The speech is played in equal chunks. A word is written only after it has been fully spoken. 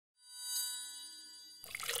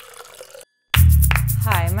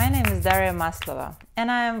is Daria Maslova, and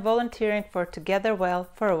I am volunteering for TogetherWell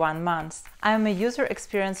for 1 month. I am a user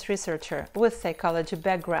experience researcher with psychology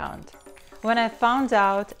background. When I found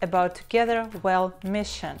out about TogetherWell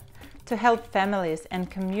mission to help families and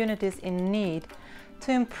communities in need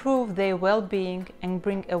to improve their well-being and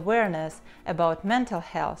bring awareness about mental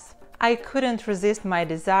health, I couldn't resist my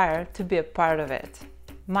desire to be a part of it.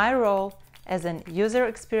 My role as an user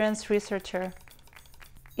experience researcher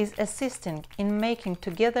is assisting in making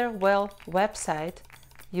TogetherWell website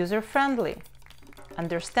user-friendly,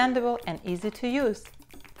 understandable and easy to use.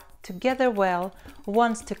 TogetherWell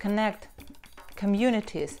wants to connect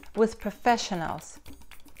communities with professionals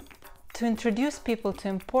to introduce people to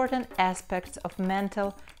important aspects of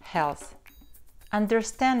mental health.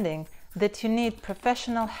 Understanding that you need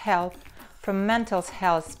professional help from mental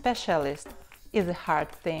health specialists is a hard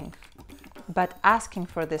thing, but asking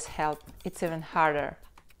for this help it's even harder.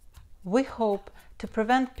 We hope to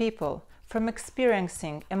prevent people from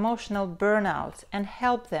experiencing emotional burnouts and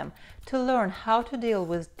help them to learn how to deal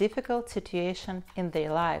with difficult situations in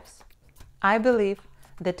their lives. I believe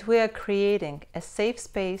that we are creating a safe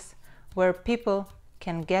space where people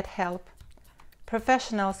can get help,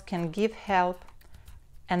 professionals can give help,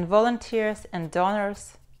 and volunteers and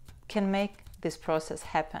donors can make this process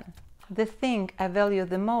happen. The thing I value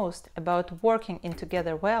the most about working in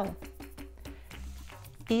TogetherWell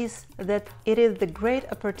is that it is the great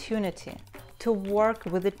opportunity to work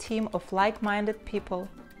with a team of like-minded people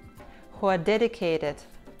who are dedicated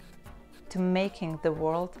to making the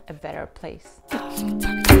world a better place.